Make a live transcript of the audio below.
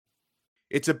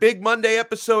It's a big Monday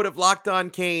episode of Locked On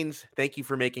Canes. Thank you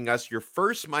for making us your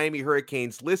first Miami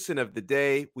Hurricanes listen of the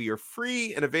day. We are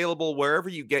free and available wherever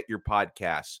you get your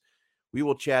podcasts. We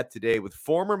will chat today with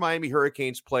former Miami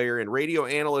Hurricanes player and radio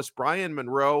analyst Brian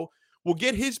Monroe. We'll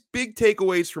get his big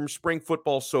takeaways from spring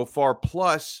football so far.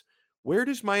 Plus, where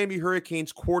does Miami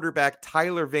Hurricanes quarterback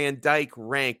Tyler Van Dyke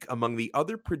rank among the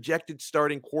other projected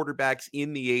starting quarterbacks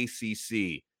in the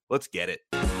ACC? Let's get it.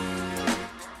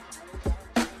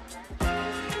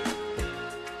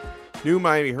 New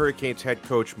Miami Hurricanes head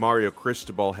coach Mario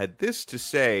Cristobal had this to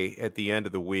say at the end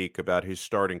of the week about his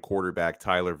starting quarterback,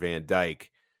 Tyler Van Dyke.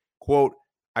 Quote,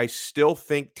 I still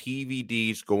think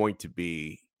TVD is going to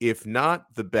be, if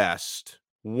not the best,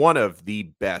 one of the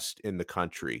best in the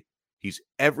country. He's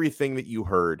everything that you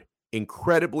heard,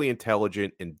 incredibly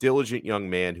intelligent and diligent young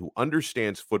man who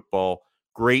understands football,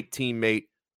 great teammate,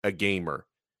 a gamer.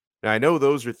 Now, I know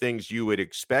those are things you would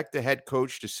expect a head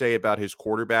coach to say about his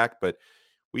quarterback, but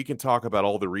we can talk about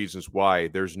all the reasons why.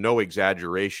 There's no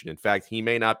exaggeration. In fact, he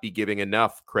may not be giving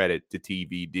enough credit to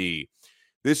TVD.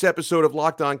 This episode of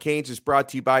Locked On Canes is brought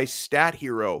to you by Stat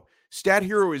Hero. Stat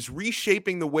Hero is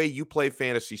reshaping the way you play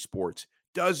fantasy sports.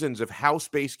 Dozens of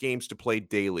house-based games to play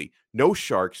daily. No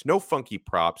sharks, no funky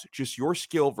props, just your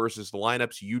skill versus the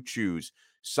lineups you choose.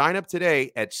 Sign up today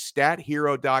at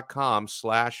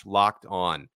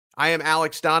stathero.com/lockedon. I am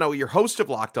Alex Dono, your host of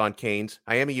Locked On Canes.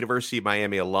 I am a University of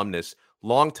Miami alumnus,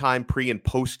 longtime pre- and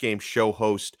post-game show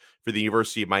host for the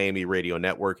University of Miami Radio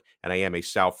Network, and I am a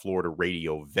South Florida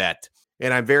radio vet.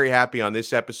 And I'm very happy on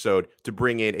this episode to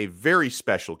bring in a very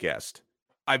special guest.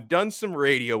 I've done some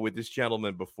radio with this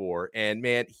gentleman before, and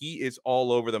man, he is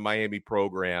all over the Miami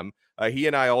program. He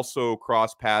and I also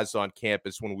crossed paths on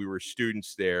campus when we were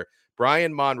students there.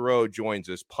 Brian Monroe joins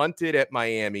us, punted at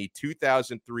Miami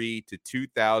 2003 to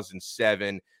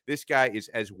 2007. This guy is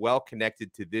as well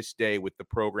connected to this day with the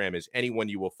program as anyone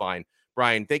you will find.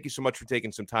 Brian, thank you so much for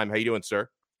taking some time. How you doing, sir?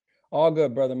 All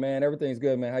good, brother, man. Everything's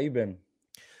good, man. How you been?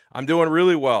 I'm doing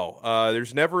really well.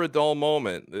 There's never a dull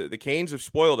moment. The Canes have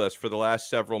spoiled us for the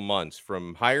last several months,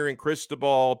 from hiring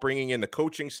Cristobal, bringing in the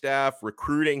coaching staff,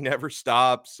 recruiting never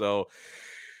stops. So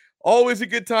always a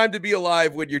good time to be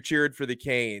alive when you're cheered for the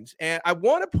Canes. And I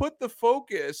want to put the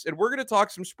focus, and we're going to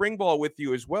talk some spring ball with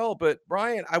you as well. But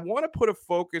Brian, I want to put a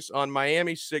focus on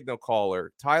Miami signal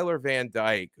caller, Tyler Van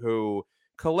Dyke, who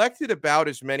collected about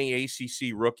as many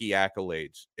ACC rookie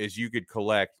accolades as you could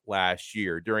collect last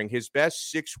year. During his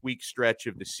best 6-week stretch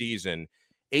of the season,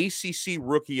 ACC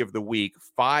Rookie of the Week,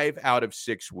 5 out of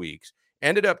 6 weeks.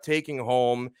 Ended up taking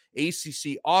home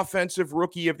ACC Offensive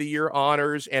Rookie of the Year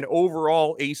honors and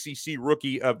overall ACC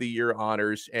Rookie of the Year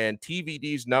honors. And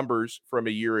TVD's numbers from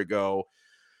a year ago,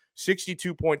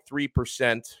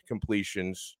 62.3%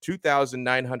 completions,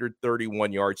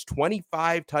 2,931 yards,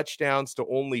 25 touchdowns to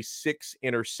only 6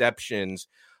 interceptions.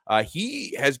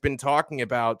 He has been talking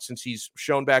about, since he's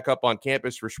shown back up on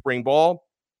campus for spring ball,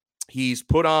 he's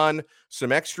put on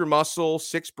some extra muscle,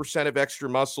 6% of extra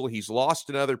muscle. He's lost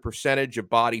another percentage of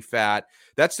body fat.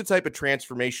 That's the type of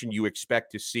transformation you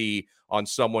expect to see on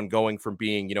someone going from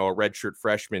being, a redshirt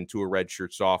freshman to a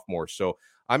redshirt sophomore. So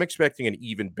I'm expecting an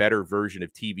even better version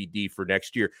of TVD for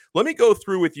next year. Let me go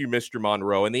through with you, Mr.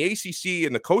 Monroe. And the ACC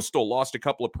and the Coastal lost a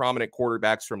couple of prominent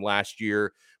quarterbacks from last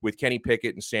year, with Kenny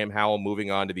Pickett and Sam Howell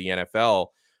moving on to the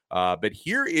NFL. But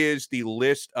here is the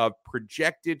list of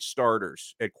projected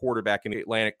starters at quarterback in the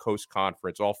Atlantic Coast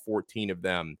Conference, all 14 of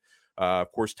them. Of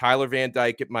course, Tyler Van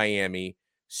Dyke at Miami,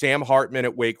 Sam Hartman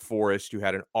at Wake Forest, who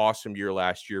had an awesome year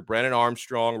last year, Brennan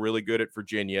Armstrong, really good at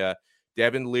Virginia,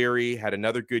 Devin Leary had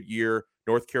another good year,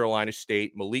 North Carolina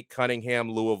State, Malik Cunningham,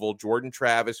 Louisville, Jordan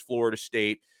Travis, Florida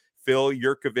State, Phil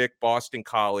Yurkovich, Boston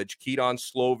College, Keaton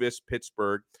Slovis,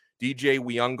 Pittsburgh, DJ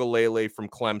Uiagalelei from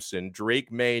Clemson,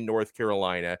 Drake May, North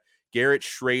Carolina, Garrett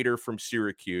Schrader from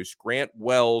Syracuse, Grant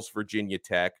Wells, Virginia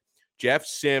Tech, Jeff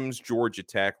Sims, Georgia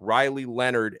Tech, Riley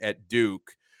Leonard at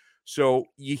Duke. So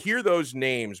you hear those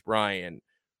names, Brian.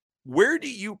 Where do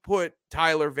you put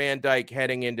Tyler Van Dyke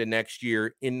heading into next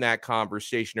year in that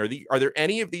conversation? Are there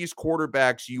any of these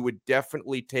quarterbacks you would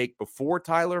definitely take before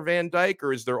Tyler Van Dyke,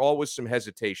 or is there always some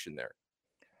hesitation there?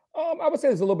 I would say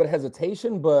there's a little bit of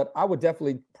hesitation, but I would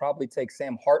definitely probably take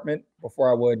Sam Hartman before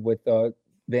I would with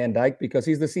Van Dyke, because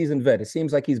he's the seasoned vet. It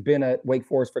seems like he's been at Wake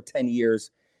Forest for 10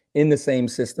 years in the same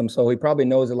system, so he probably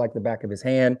knows it like the back of his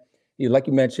hand. Like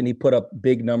you mentioned, he put up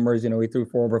big numbers. He threw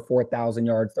for over 4,000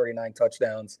 yards, 39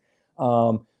 touchdowns.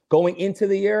 Going into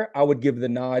the year, I would give the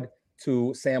nod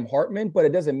to Sam Hartman, but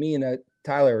it doesn't mean that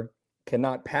Tyler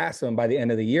cannot pass him by the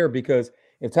end of the year, because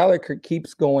if Tyler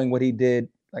keeps going what he did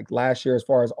like last year, as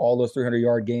far as all those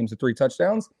 300-yard games and 3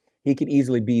 touchdowns, he could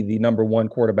easily be the number one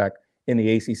quarterback in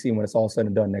the ACC when it's all said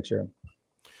and done next year.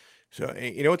 So,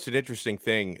 it's an interesting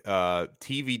thing.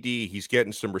 TVD, he's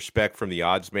getting some respect from the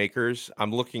odds makers.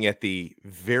 I'm looking at the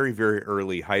very, very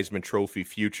early Heisman Trophy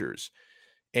futures,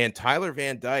 and Tyler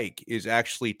Van Dyke is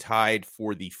actually tied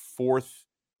for the fourth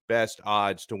best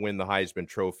odds to win the Heisman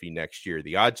Trophy next year.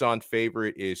 The odds-on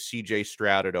favorite is CJ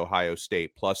Stroud at Ohio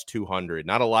State, plus 200.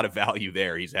 Not a lot of value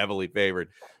there. He's heavily favored.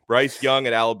 Bryce Young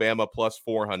at Alabama, plus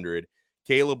 400.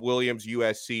 Caleb Williams,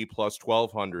 USC, plus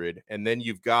 1,200. And then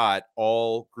you've got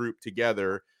all grouped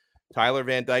together, Tyler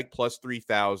Van Dyke, plus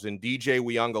 3,000. DJ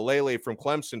Uiagalelei from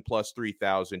Clemson, plus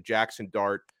 3,000. Jackson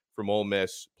Dart from Ole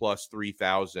Miss, plus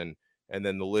 3,000. And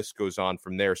then the list goes on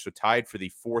from there. So tied for the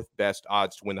fourth best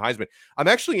odds to win the Heisman. I'm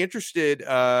actually interested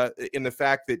in the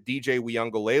fact that DJ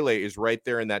Uiagalelei is right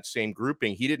there in that same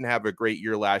grouping. He didn't have a great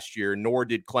year last year, nor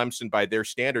did Clemson by their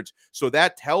standards. So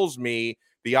that tells me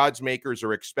the odds makers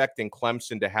are expecting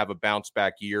Clemson to have a bounce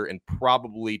back year and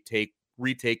probably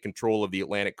retake control of the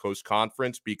Atlantic Coast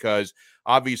Conference, because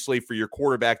obviously for your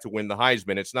quarterback to win the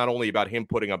Heisman, it's not only about him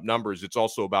putting up numbers, it's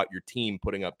also about your team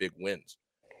putting up big wins.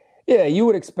 Yeah, you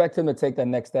would expect him to take that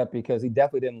next step because he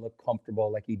definitely didn't look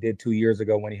comfortable like he did 2 years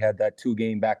ago when he had that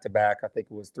 2-game back-to-back. I think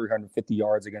it was 350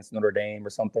 yards against Notre Dame or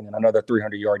something, and another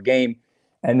 300-yard game.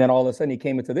 And then all of a sudden he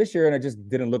came into this year and it just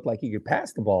didn't look like he could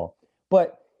pass the ball.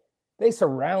 But they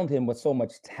surround him with so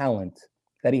much talent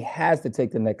that he has to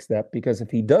take the next step, because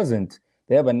if he doesn't,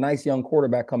 they have a nice young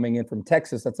quarterback coming in from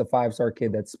Texas. That's a 5-star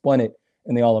kid that spun it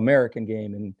in the All-American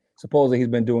game. And supposedly he's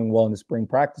been doing well in the spring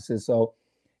practices. So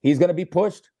he's going to be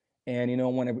pushed. And,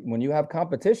 when you have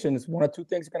competition, it's one of two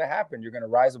things are going to happen. You're going to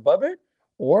rise above it,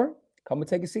 or come and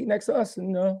take a seat next to us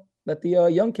and let the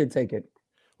young kid take it.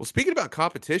 Well, speaking about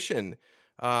competition,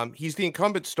 he's the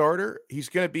incumbent starter. He's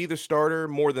going to be the starter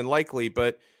more than likely,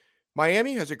 but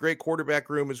Miami has a great quarterback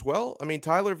room as well. I mean,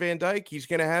 Tyler Van Dyke, he's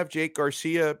going to have Jake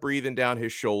Garcia breathing down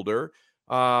his shoulder.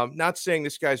 Not saying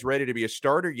this guy's ready to be a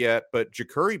starter yet, but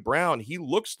Ja'Cory Brown, he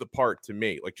looks the part to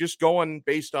me. Like, just going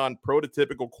based on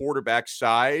prototypical quarterback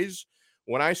size,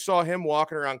 when I saw him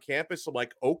walking around campus, I'm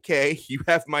like, okay, you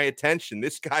have my attention.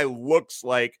 This guy looks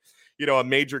like, a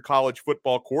major college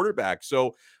football quarterback.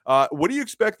 So what do you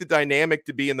expect the dynamic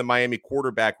to be in the Miami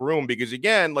quarterback room? Because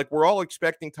again, like, we're all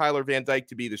expecting Tyler Van Dyke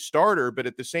to be the starter, but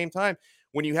at the same time,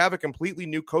 when you have a completely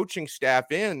new coaching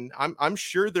staff in, I'm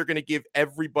sure they're going to give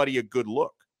everybody a good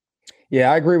look.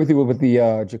 Yeah, I agree with you with the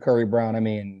Ja'Cory Brown. I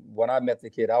mean, when I met the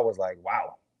kid, I was like,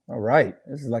 wow, all right,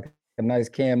 this is like a nice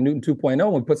Cam Newton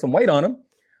 2.0 and put some weight on him.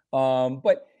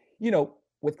 But,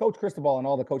 with Coach Cristobal and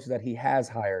all the coaches that he has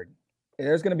hired,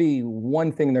 there's going to be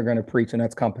one thing they're going to preach, and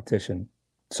that's competition.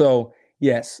 So,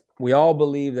 yes, we all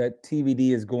believe that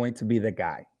TVD is going to be the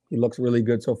guy. He looks really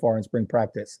good so far in spring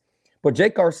practice. But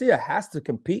Jake Garcia has to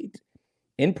compete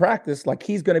in practice like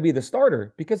he's going to be the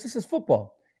starter, because this is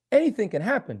football. Anything can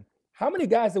happen. How many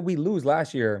guys did we lose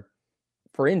last year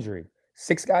for injury?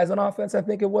 6 guys on offense, I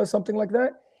think it was, something like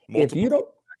that.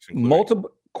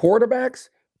 Multiple quarterbacks,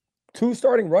 2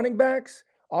 starting running backs,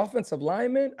 offensive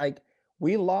linemen,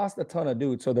 we lost a ton of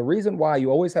dudes. So the reason why you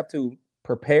always have to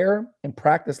prepare and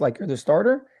practice like you're the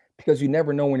starter, because you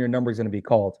never know when your number is going to be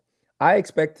called. I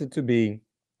expect it to be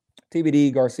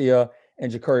TVD, Garcia,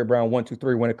 and Ja'Cory Brown 1, 2,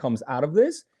 3 when it comes out of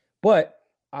this. But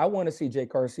I want to see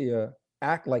Jake Garcia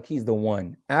act like he's the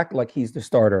one, act like he's the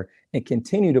starter, and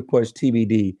continue to push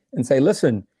TVD and say,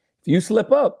 listen, if you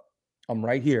slip up, I'm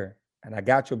right here and I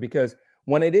got you. Because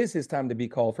when it is his time to be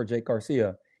called for Jake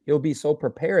Garcia, he'll be so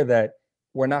prepared that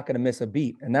we're not going to miss a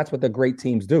beat. And that's what the great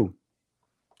teams do.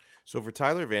 So for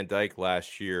Tyler Van Dyke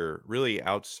last year, really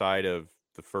outside of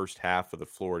the first half of the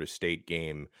Florida State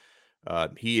game,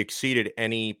 he exceeded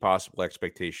any possible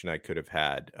expectation I could have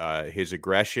had. His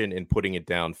aggression in putting it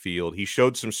downfield. He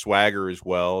showed some swagger as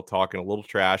well, talking a little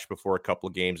trash before a couple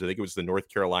of games. I think it was the North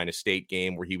Carolina State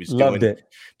game where he was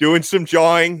doing some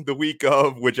jawing the week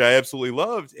of, which I absolutely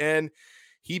loved. And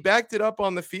he backed it up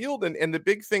on the field. And the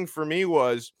big thing for me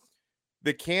was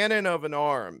the cannon of an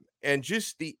arm and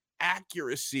just the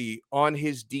accuracy on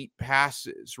his deep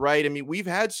passes, right? I mean, we've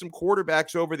had some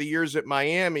quarterbacks over the years at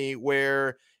Miami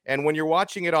and when you're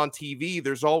watching it on TV,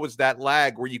 there's always that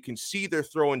lag where you can see they're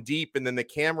throwing deep and then the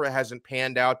camera hasn't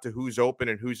panned out to who's open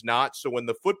and who's not. So when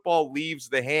the football leaves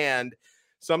the hand,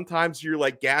 sometimes you're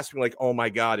like gasping, like, oh my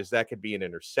God, that could be an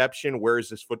interception? Where is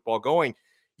this football going?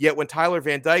 Yet when Tyler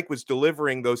Van Dyke was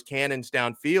delivering those cannons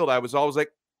downfield, I was always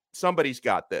like, somebody's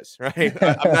got this, right?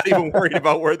 I'm not even worried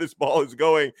about where this ball is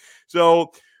going.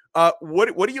 So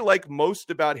what do you like most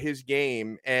about his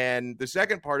game? And the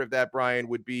second part of that, Brian,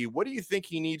 would be, what do you think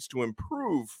he needs to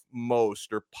improve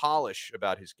most or polish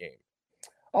about his game?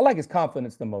 I like his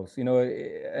confidence the most,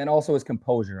 and also his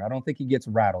composure. I don't think he gets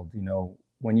rattled.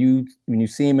 When you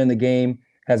see him in the game,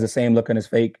 has the same look on his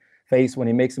face. When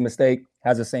he makes a mistake,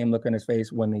 has the same look on his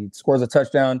face. When he scores a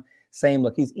touchdown, same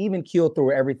look. He's even keeled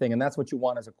through everything, and that's what you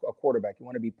want as a quarterback. You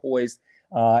want to be poised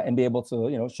and be able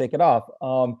to, shake it off.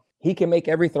 He can make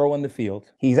every throw on the field.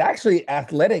 He's actually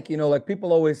athletic. Like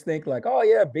people always think like, oh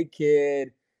yeah, big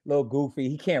kid, little goofy.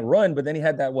 He can't run, but then he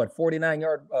had that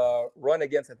 49-yard run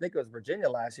against, I think it was Virginia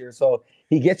last year. So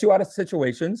he gets you out of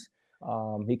situations.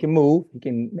 He can move. He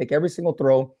can make every single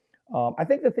throw. I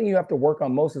think the thing you have to work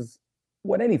on most is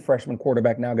what any freshman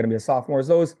quarterback now going to be a sophomore is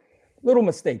those little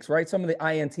mistakes, right? Some of the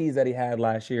INTs that he had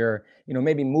last year,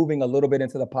 maybe moving a little bit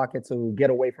into the pocket to get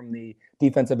away from the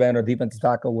defensive end or defensive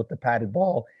tackle with the padded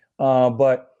ball.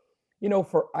 But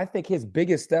I think his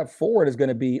biggest step forward is going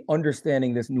to be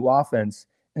understanding this new offense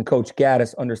and Coach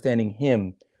Gaddis understanding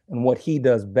him and what he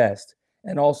does best.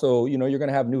 And also, you're going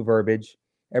to have new verbiage.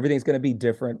 Everything's going to be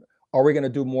different. Are we going to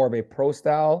do more of a pro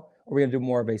style? Are we going to do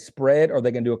more of a spread? Are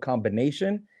they going to do a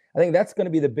combination? I think that's going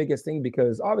to be the biggest thing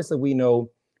because obviously we know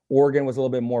Oregon was a little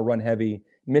bit more run heavy.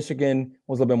 Michigan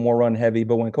was a little bit more run heavy.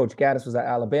 But when Coach Gaddis was at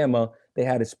Alabama, they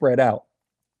had it spread out.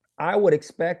 I would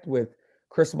expect with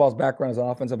Cristobal's background as an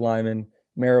offensive lineman,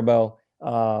 Maribel,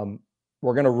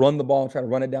 we're going to run the ball and try to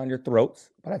run it down your throats.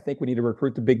 But I think we need to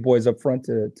recruit the big boys up front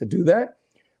to do that.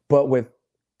 But with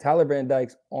Tyler Van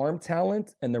Dyke's arm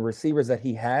talent and the receivers that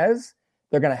he has,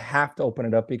 they're going to have to open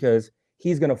it up because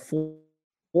he's going to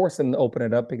force him to open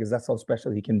it up because that's how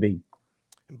special he can be.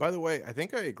 And by the way, I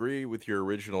think I agree with your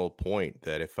original point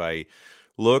that if I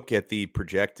look at the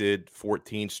projected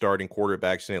 14 starting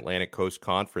quarterbacks in Atlantic Coast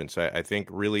Conference, I think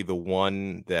really the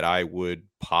one that I would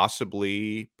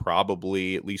probably,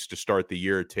 at least to start the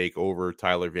year, take over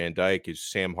Tyler Van Dyke is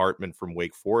Sam Hartman from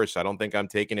Wake Forest. I don't think I'm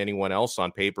taking anyone else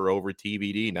on paper over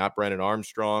TVD, not Brennan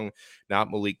Armstrong,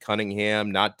 not Malik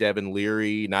Cunningham, not Devin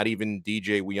Leary, not even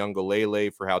DJ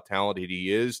Uyunglele for how talented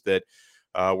he is. That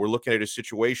we're looking at a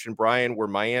situation, Brian, where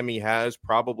Miami has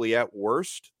probably at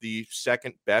worst the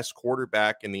second best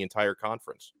quarterback in the entire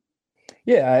conference.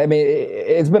 Yeah, I mean,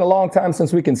 it's been a long time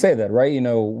since we can say that, right?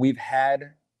 We've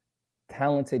had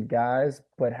talented guys,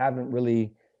 but haven't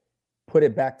really put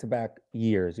it back-to-back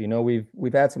years.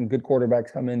 We've had some good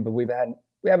quarterbacks come in, but we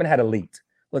haven't had elite.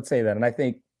 Let's say that. And I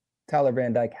think Tyler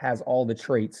Van Dyke has all the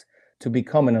traits to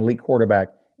become an elite quarterback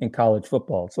in college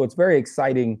football. So it's very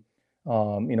exciting.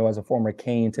 As a former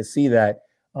Cane, to see that.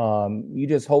 You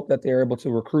just hope that they're able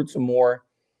to recruit some more,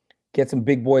 get some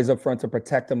big boys up front to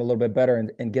protect them a little bit better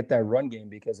and get that run game.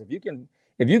 Because if you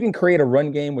can create a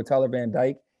run game with Tyler Van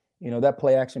Dyke, that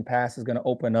play action pass is going to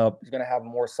open up. He's going to have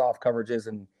more soft coverages,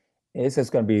 and it's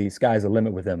just going to be sky's the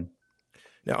limit with him.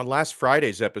 Now, on last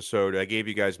Friday's episode, I gave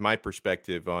you guys my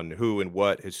perspective on who and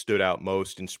what has stood out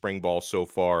most in spring ball so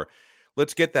far.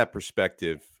 Let's get that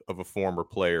perspective of a former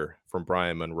player from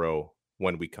Brian Monroe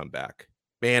when we come back.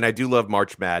 Man, I do love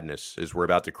March Madness as we're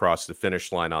about to cross the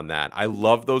finish line on that. I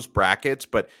love those brackets,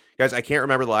 but guys, I can't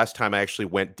remember the last time I actually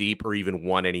went deep or even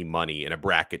won any money in a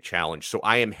bracket challenge. So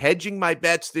I am hedging my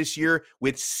bets this year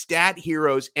with Stat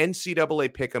Heroes NCAA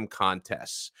Pick'em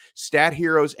contests. Stat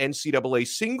Heroes NCAA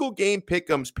single game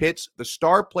Pick'ems pits the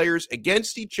star players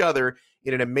against each other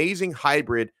in an amazing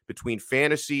hybrid between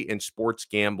fantasy and sports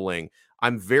gambling.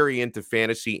 I'm very into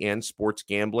fantasy and sports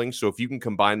gambling, so if you can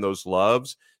combine those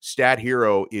loves, Stat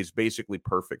Hero is basically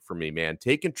perfect for me, man.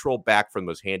 Take control back from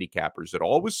those handicappers that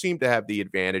always seem to have the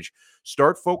advantage.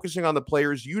 Start focusing on the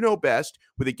players you know best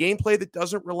with a gameplay that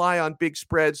doesn't rely on big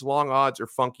spreads, long odds, or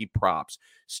funky props.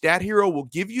 Stat Hero will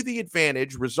give you the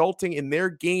advantage, resulting in their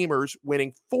gamers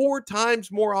winning 4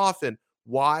 times more often.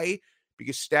 Why?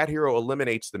 Because Stat Hero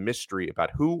eliminates the mystery about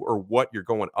who or what you're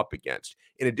going up against.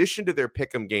 In addition to their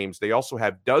pick'em games, they also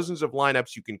have dozens of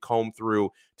lineups you can comb through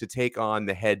to take on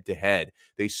the head-to-head.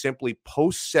 They simply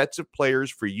post sets of players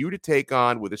for you to take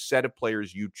on with a set of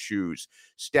players you choose.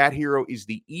 Stat Hero is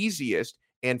the easiest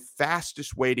and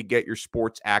fastest way to get your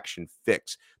sports action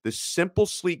fix. The simple,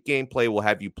 sleek gameplay will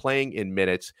have you playing in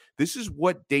minutes. This is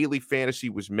what daily fantasy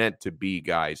was meant to be,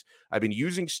 guys. I've been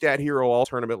using Stat Hero all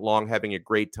tournament long, having a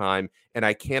great time, and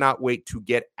I cannot wait to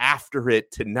get after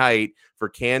it tonight for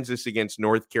Kansas against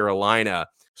North Carolina.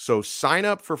 So sign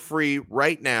up for free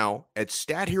right now at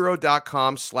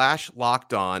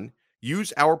stathero.com/lockedon.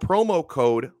 Use our promo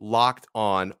code locked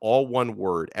on, all one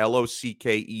word,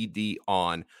 LOCKED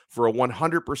on, for a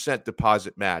 100%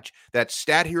 deposit match. That's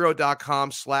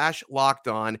stathero.com/locked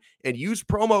on and use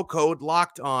promo code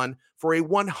locked on for a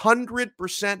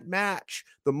 100% match.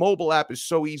 The mobile app is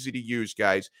so easy to use,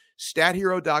 guys.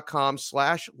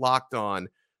 Stathero.com/locked on.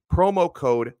 promo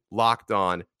code Locked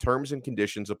On. Terms and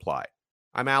conditions apply.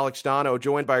 I'm Alex Dono,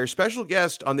 joined by our special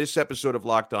guest on this episode of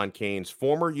Locked On Canes,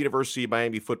 former University of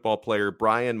Miami football player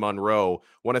Brian Monroe.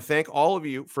 Want to thank all of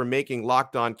you for making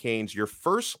Locked On Canes your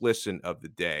first listen of the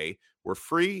day. We're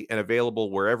free and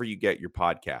available wherever you get your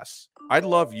podcasts. I'd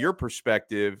love your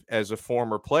perspective as a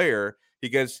former player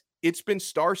because it's been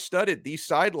star-studded, these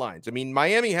sidelines. I mean,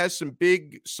 Miami has some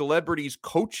big celebrities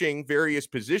coaching various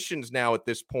positions now at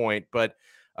this point, but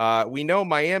we know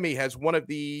Miami has one of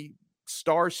the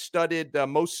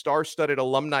most star-studded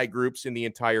alumni groups in the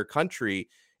entire country.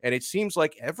 And it seems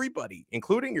like everybody,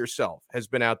 including yourself, has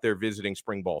been out there visiting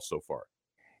spring ball so far.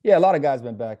 Yeah, a lot of guys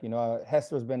been back.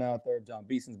 Hester's been out there. John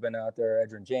Beeson's been out there.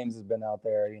 Edgerrin James has been out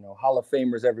there. Hall of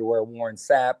Famers everywhere. Warren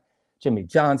Sapp, Jimmy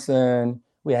Johnson.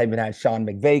 We even had Sean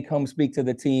McVay come speak to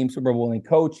the team, Super Bowl winning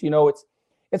coach.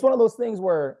 It's one of those things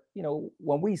where,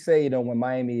 when we say, when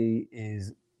Miami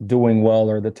is doing well,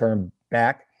 or the term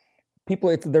back,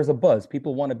 there's a buzz.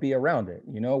 People want to be around it,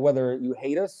 whether you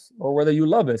hate us or whether you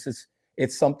love us.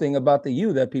 It's something about the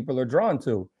U that people are drawn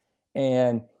to.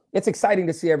 And it's exciting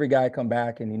to see every guy come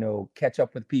back and, catch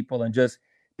up with people and just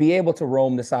be able to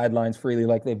roam the sidelines freely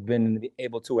like they've been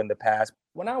able to in the past.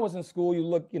 When I was in school,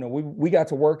 we got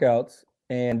to workouts,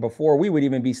 and before we would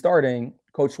even be starting,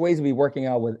 Coach Swayze would be working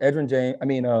out with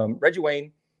Reggie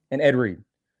Wayne and Ed Reed.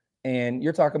 And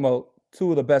you're talking about two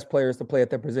of the best players to play at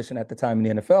their position at the time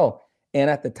in the NFL. And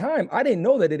at the time, I didn't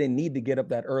know that they didn't need to get up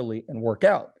that early and work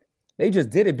out. They just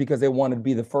did it because they wanted to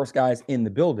be the first guys in the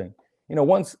building.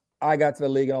 Once I got to the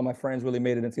league and all my friends really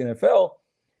made it into the NFL,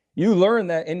 you learn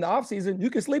that in the offseason, you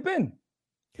can sleep in.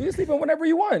 You can sleep in whenever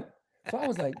you want. So I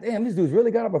was like, damn, these dudes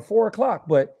really got up at 4 o'clock.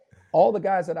 But all the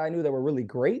guys that I knew that were really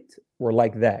great were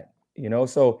like that,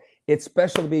 So it's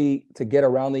special to get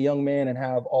around the young man and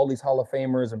have all these Hall of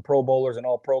Famers and Pro Bowlers and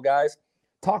all pro guys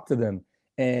talk to them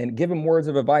and give them words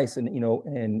of advice and,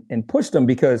 and push them,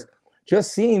 because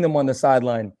just seeing them on the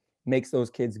sideline makes those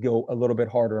kids go a little bit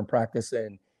harder in practice.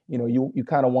 And, you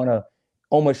kind of want to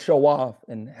almost show off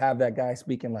and have that guy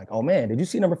speaking like, oh man, did you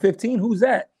see number 15? Who's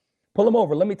that? Pull him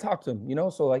over. Let me talk to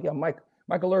him, So like, yeah,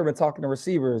 Michael Irvin talking to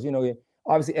receivers,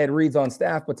 obviously Ed Reed's on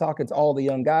staff, but talking to all the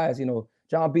young guys,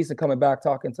 John Beeson coming back,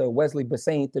 talking to Wesley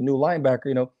Basaint, the new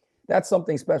linebacker, that's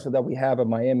something special that we have at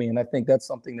Miami. And I think that's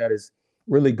something that is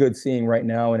really good seeing right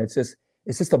now. And it's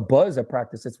just a buzz at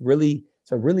practice. It's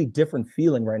a really different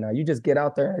feeling right now. You just get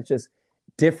out there and it's just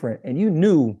different. And you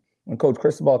knew when Coach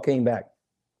Cristobal came back,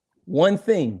 one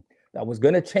thing that was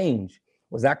going to change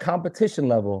was that competition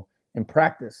level in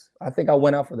practice. I think I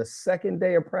went out for the second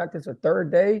day of practice or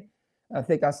third day. I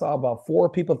think I saw about 4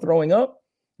 people throwing up,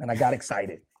 and I got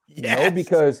excited,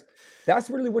 because that's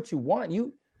really what you want.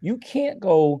 You can't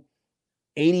go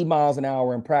 80 miles an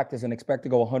hour in practice and expect to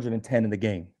go 110 in the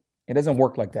game. It doesn't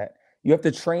work like that. You have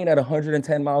to train at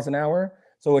 110 miles an hour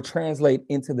so it translates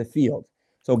into the field.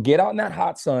 So get out in that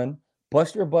hot sun,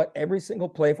 bust your butt every single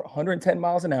play for 110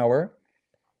 miles an hour,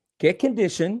 get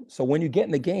conditioned. So when you get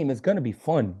in the game, it's going to be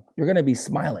fun. You're going to be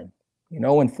smiling,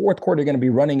 in fourth quarter, you're going to be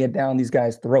running it down these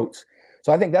guys' throats.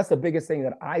 So I think that's the biggest thing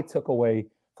that I took away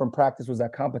from practice was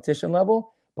that competition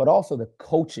level, but also the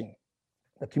coaching.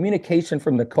 The communication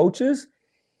from the coaches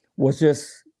was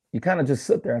just, you kind of just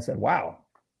sit there and said, wow,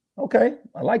 okay,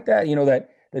 I like that. That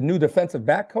the new defensive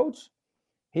back coach,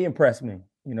 he impressed me.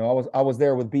 I was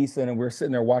there with Beeson, and we were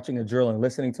sitting there watching the drill and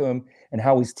listening to him and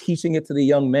how he's teaching it to the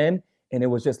young men. And it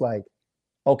was just like,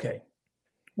 okay,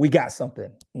 we got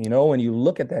something, when you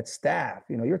look at that staff,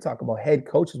 you're talking about head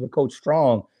coaches with Coach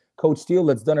Strong, Coach Steele,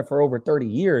 that's done it for over 30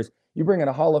 years. You bring in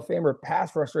a Hall of Famer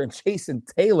pass rusher and Jason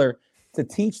Taylor to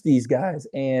teach these guys.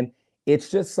 And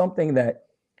it's just something that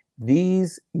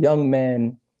these young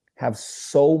men have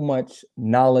so much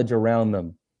knowledge around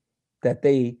them that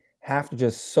they have to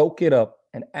just soak it up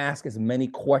and ask as many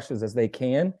questions as they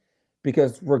can,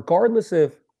 because regardless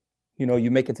if,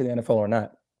 you make it to the NFL or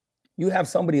not, you have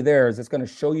somebody there that's going to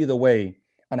show you the way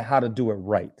on how to do it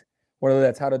right, whether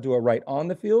that's how to do it right on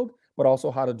the field, but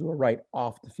also how to do it right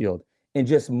off the field, and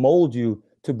just mold you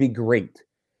to be great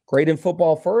in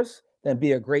football first, then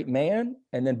be a great man,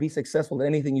 and then be successful at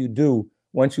anything you do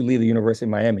once you leave the University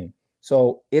of Miami.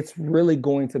 So it's really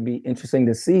going to be interesting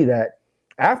to see that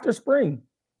after spring.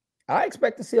 I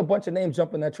expect to see a bunch of names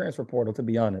jump in that transfer portal, to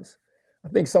be honest. I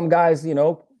think some guys,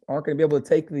 aren't going to be able to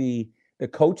take the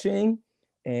coaching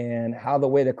and how the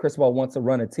way that Cristobal wants to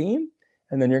run a team.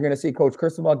 And then you're going to see Coach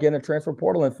Cristobal get in a transfer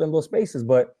portal and fill those spaces.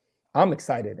 But I'm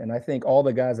excited. And I think all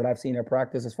the guys that I've seen at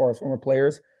practice, as far as former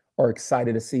players, are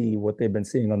excited to see what they've been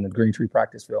seeing on the Green Tree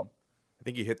practice field. I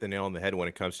think you hit the nail on the head when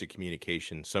it comes to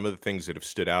communication. Some of the things that have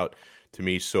stood out to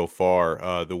me so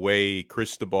far. The way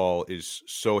Cristobal is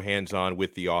so hands-on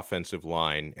with the offensive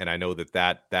line, and I know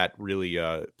that really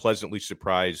pleasantly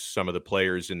surprised some of the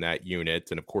players in that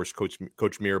unit. And of course, Coach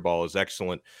Mirabal is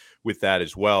excellent with that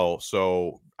as well.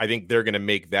 So I think they're going to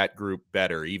make that group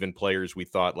better. Even players we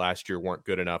thought last year weren't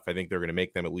good enough, I think they're going to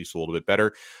make them at least a little bit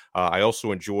better. I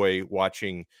also enjoy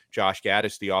watching Josh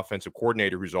Gaddis, the offensive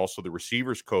coordinator, who's also the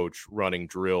receivers coach, running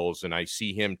drills, and I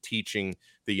see him teaching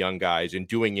the young guys and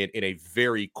doing it in a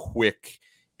very quick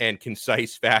and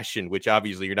concise fashion, which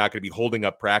obviously you're not going to be holding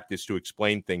up practice to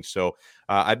explain things. So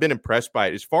I've been impressed by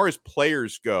it. As far as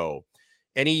players go,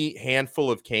 any handful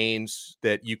of Canes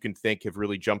that you can think have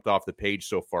really jumped off the page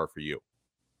so far for you?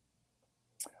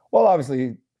 Well,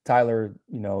 obviously Tyler,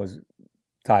 is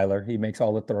Tyler. He makes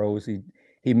all the throws.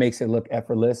 He makes it look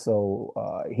effortless. So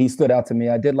he stood out to me.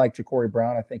 I did like Ja'Cory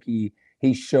Brown. I think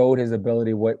he showed his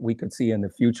ability, what we could see in the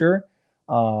future.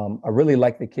 I really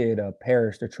like the kid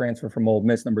Parrish, the transfer from Ole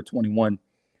Miss, number 21.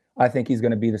 I think he's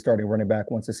going to be the starting running back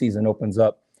once the season opens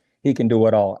up. He can do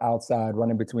it all: outside,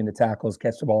 running between the tackles,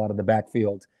 catch the ball out of the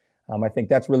backfield. I think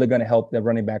that's really going to help the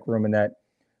running back room in that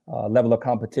level of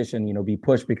competition, be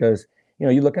pushed, because,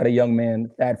 you look at a young man,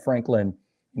 Thad Franklin,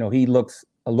 he looks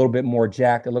a little bit more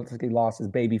jacked. It looks like he lost his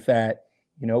baby fat,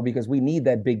 because we need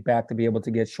that big back to be able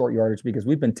to get short yardage, because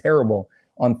we've been terrible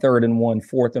on 3rd and 1,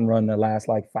 4th and run the last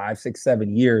like 5, 6,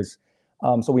 7 years.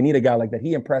 So we need a guy like that.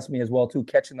 He impressed me as well too,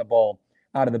 catching the ball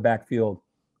out of the backfield.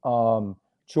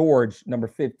 George, number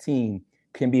 15,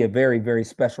 can be a very, very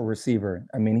special receiver.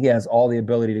 I mean, he has all the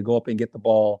ability to go up and get the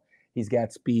ball. He's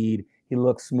got speed. He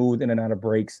looks smooth in and out of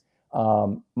breaks.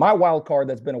 My wild card,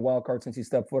 that's been a wild card since he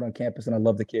stepped foot on campus, and I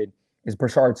love the kid, is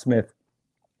Brashard Smith,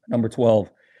 number 12.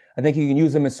 I think you can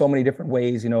use him in so many different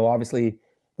ways. Obviously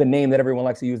the name that everyone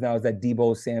likes to use now is that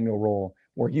Deebo Samuel role,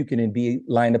 where you can be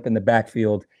lined up in the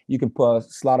backfield. You can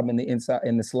slot him in the inside,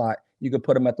 in the slot. You could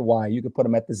put him at the Y. You could put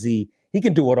him at the Z. He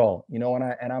can do it all,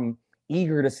 and I'm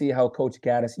eager to see how Coach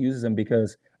Gaddis uses him,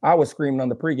 because I was screaming on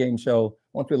the pregame show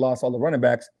once we lost all the running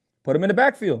backs, put him in the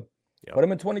backfield, put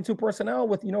him in 22 personnel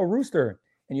with, Rooster,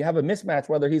 and you have a mismatch,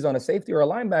 whether he's on a safety or a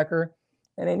linebacker.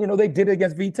 And then, they did it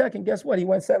against VTech, and guess what? He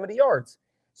went 70 yards.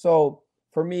 So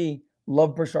for me,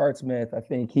 love Brashard Smith. I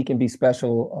think he can be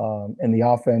special in the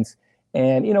offense.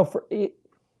 And,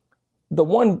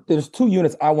 there's 2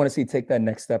 units I want to see take that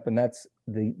next step, and that's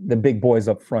the big boys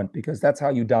up front, because that's how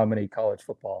you dominate college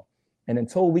football. And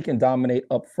until we can dominate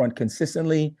up front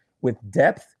consistently with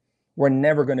depth, we're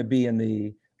never going to be in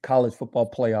the college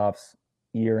football playoffs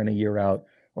year in and year out.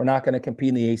 We're not going to compete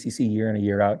in the ACC year in and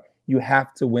year out. You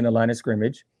have to win a line of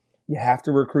scrimmage. You have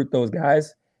to recruit those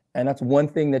guys. And that's one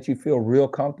thing that you feel real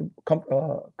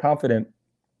confident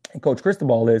in Coach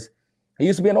Cristobal is. He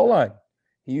used to be an O-line.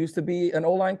 He used to be an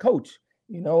O-line coach,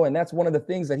 and that's one of the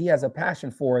things that he has a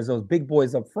passion for, is those big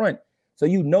boys up front. So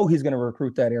he's going to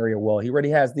recruit that area well. He already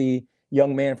has the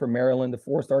young man from Maryland, the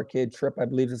 4-star kid, Tripp, I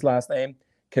believe is his last name,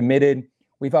 committed.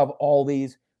 We've had all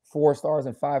these 4-stars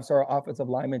and 5-star offensive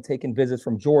linemen taking visits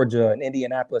from Georgia and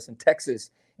Indianapolis and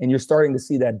Texas. And you're starting to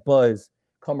see that buzz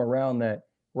come around that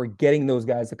we're getting those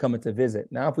guys to come in to visit.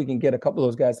 Now, if we can get a couple of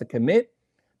those guys to commit,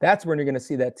 that's when you're going to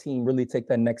see that team really take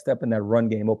that next step and that run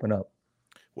game open up.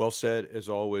 Well said, as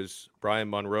always. Brian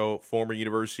Monroe, former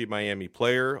University of Miami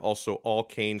player, also All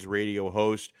Canes radio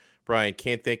host. Brian,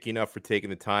 can't thank you enough for taking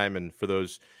the time and for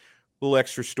those little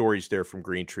extra stories there from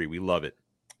Green Tree. We love it.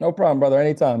 No problem, brother.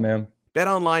 Anytime, man.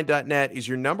 BetOnline.net is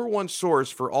your number one source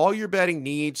for all your betting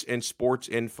needs and sports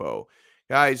info.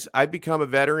 Guys, I've become a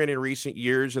veteran in recent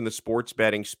years in the sports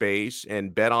betting space,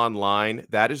 and BetOnline,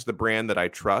 that is the brand that I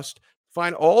trust.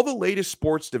 Find all the latest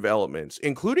sports developments,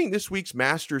 including this week's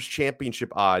Masters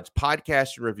Championship odds,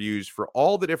 podcasts, and reviews for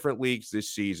all the different leagues this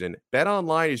season.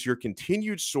 BetOnline is your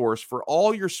continued source for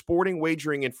all your sporting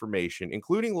wagering information,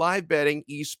 including live betting,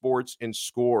 esports, and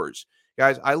scores.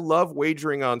 Guys, I love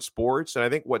wagering on sports, and I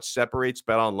think what separates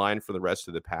BetOnline from the rest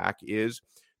of the pack is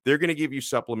they're going to give you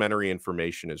supplementary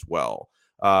information as well.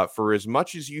 For as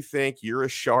much as you think you're a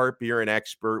sharp, you're an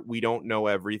expert, we don't know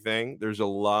everything. There's a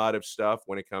lot of stuff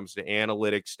when it comes to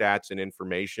analytics, stats, and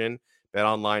information.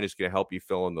 BetOnline is going to help you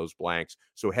fill in those blanks.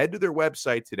 So head to their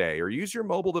website today or use your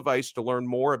mobile device to learn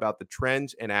more about the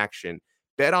trends and action.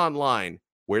 BetOnline,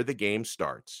 where the game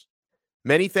starts.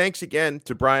 Many thanks again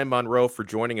to Brian Monroe for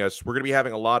joining us. We're going to be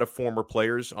having a lot of former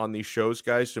players on these shows,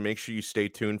 guys, so make sure you stay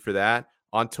tuned for that.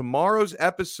 On tomorrow's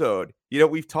episode,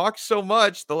 we've talked so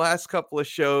much the last couple of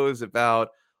shows about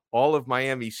all of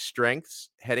Miami's strengths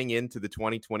heading into the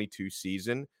 2022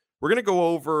 season. We're going to go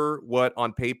over what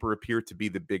on paper appear to be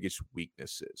the biggest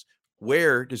weaknesses.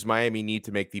 Where does Miami need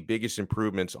to make the biggest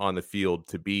improvements on the field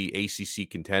to be ACC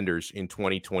contenders in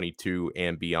 2022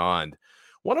 and beyond?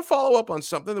 Want to follow up on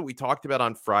something that we talked about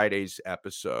on Friday's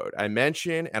episode. I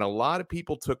mentioned, and a lot of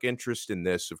people took interest in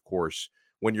this, of course,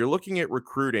 when you're looking at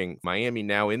recruiting, Miami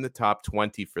now in the top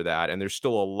 20 for that. And there's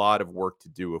still a lot of work to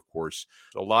do, of course.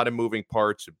 A lot of moving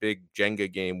parts, a big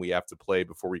Jenga game we have to play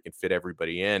before we can fit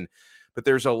everybody in. But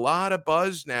there's a lot of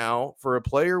buzz now for a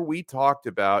player we talked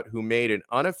about who made an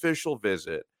unofficial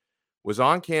visit, was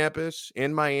on campus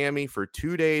in Miami for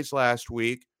 2 days last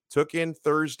week, took in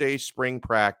Thursday spring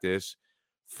practice,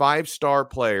 five-star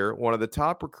player, one of the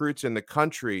top recruits in the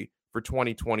country for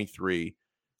 2023,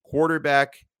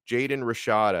 quarterback Jaden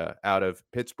Rashada out of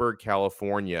Pittsburg,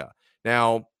 California.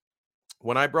 Now,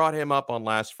 when I brought him up on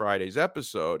last Friday's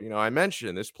episode, I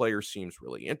mentioned this player seems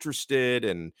really interested.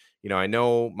 And, I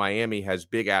know Miami has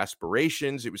big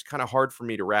aspirations. It was kind of hard for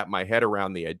me to wrap my head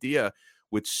around the idea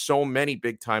with so many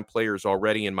big time players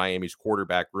already in Miami's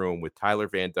quarterback room, with Tyler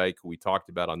Van Dyke, who we talked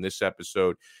about on this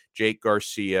episode, Jake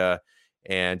Garcia,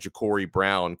 and Ja'Cory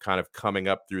Brown kind of coming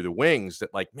up through the wings.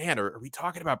 That, like, man, are we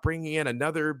talking about bringing in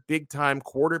another big time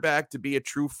quarterback to be a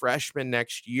true freshman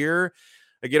next year?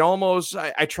 Again, almost,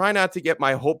 I try not to get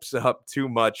my hopes up too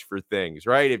much for things,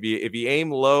 right? If you aim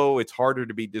low, it's harder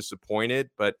to be disappointed.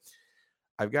 But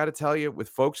I've got to tell you, with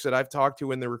folks that I've talked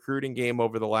to in the recruiting game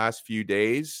over the last few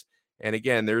days, and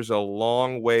again, there's a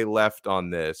long way left on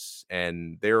this,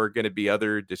 and there are going to be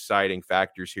other deciding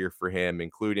factors here for him,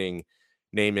 including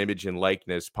name, image, and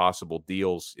likeness, possible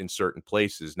deals in certain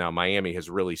places. Now, Miami has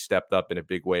really stepped up in a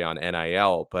big way on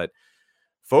NIL, but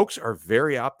folks are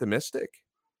very optimistic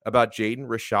about Jaden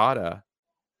Rashada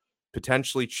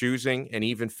potentially choosing and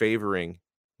even favoring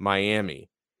Miami.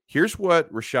 Here's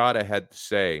what Rashada had to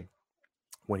say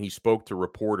when he spoke to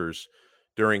reporters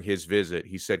during his visit.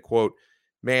 He said, quote,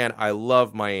 "Man, I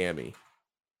love Miami.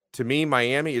 To me,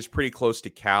 Miami is pretty close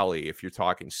to Cali if you're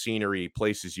talking scenery,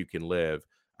 places you can live.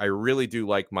 I really do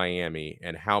like Miami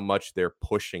and how much they're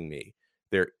pushing me.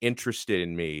 They're interested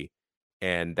in me,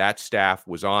 and that staff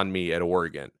was on me at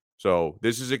Oregon." So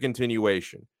this is a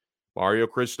continuation. Mario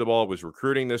Cristobal was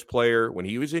recruiting this player when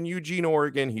he was in Eugene,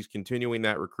 Oregon. He's continuing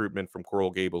that recruitment from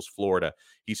Coral Gables, Florida.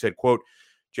 He said, quote,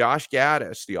 "Josh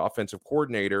Gaddis, the offensive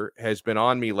coordinator, has been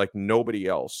on me like nobody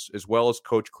else, as well as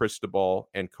Coach Cristobal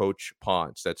and Coach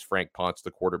Ponce." That's Frank Ponce,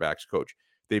 the quarterback's coach.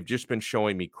 "They've just been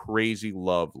showing me crazy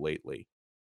love lately."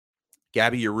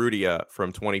 Gabby Urrutia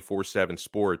from 24/7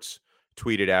 Sports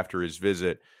tweeted after his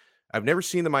visit, "I've never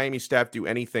seen the Miami staff do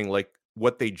anything like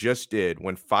what they just did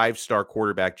when five-star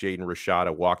quarterback Jaden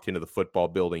Rashada walked into the football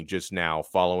building just now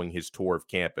following his tour of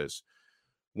campus.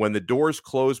 When the doors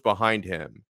closed behind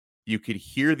him, you could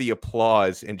hear the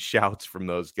applause and shouts from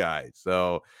those guys."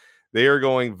 So they are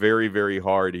going very, very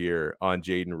hard here on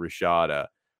Jaden Rashada.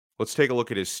 Let's take a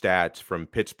look at his stats from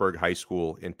Pittsburg High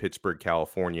School in Pittsburg,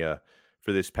 California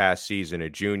for this past season. A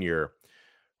junior,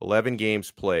 11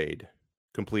 games played,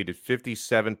 completed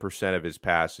 57% of his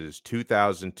passes,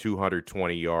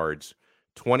 2,220 yards,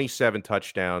 27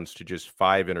 touchdowns to just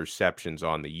 5 interceptions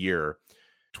on the year,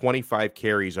 25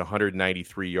 carries,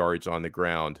 193 yards on the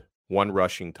ground, 1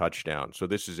 rushing touchdown. So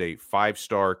this is a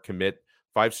 5-star commit,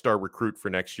 5-star recruit for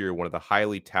next year, one of the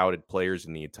highly touted players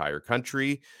in the entire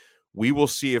country. We will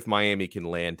see if Miami can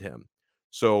land him.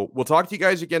 So we'll talk to you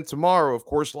guys again tomorrow. Of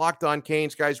course, Locked On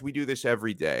Canes, guys, we do this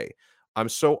every day. I'm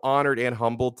so honored and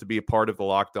humbled to be a part of the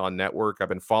Locked On Network. I've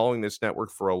been following this network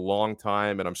for a long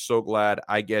time, and I'm so glad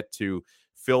I get to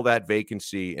fill that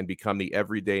vacancy and become the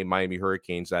everyday Miami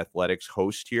Hurricanes athletics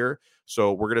host here.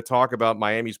 So we're going to talk about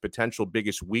Miami's potential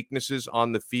biggest weaknesses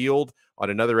on the field on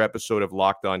another episode of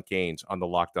Locked On Canes on the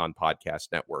Locked On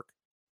Podcast Network.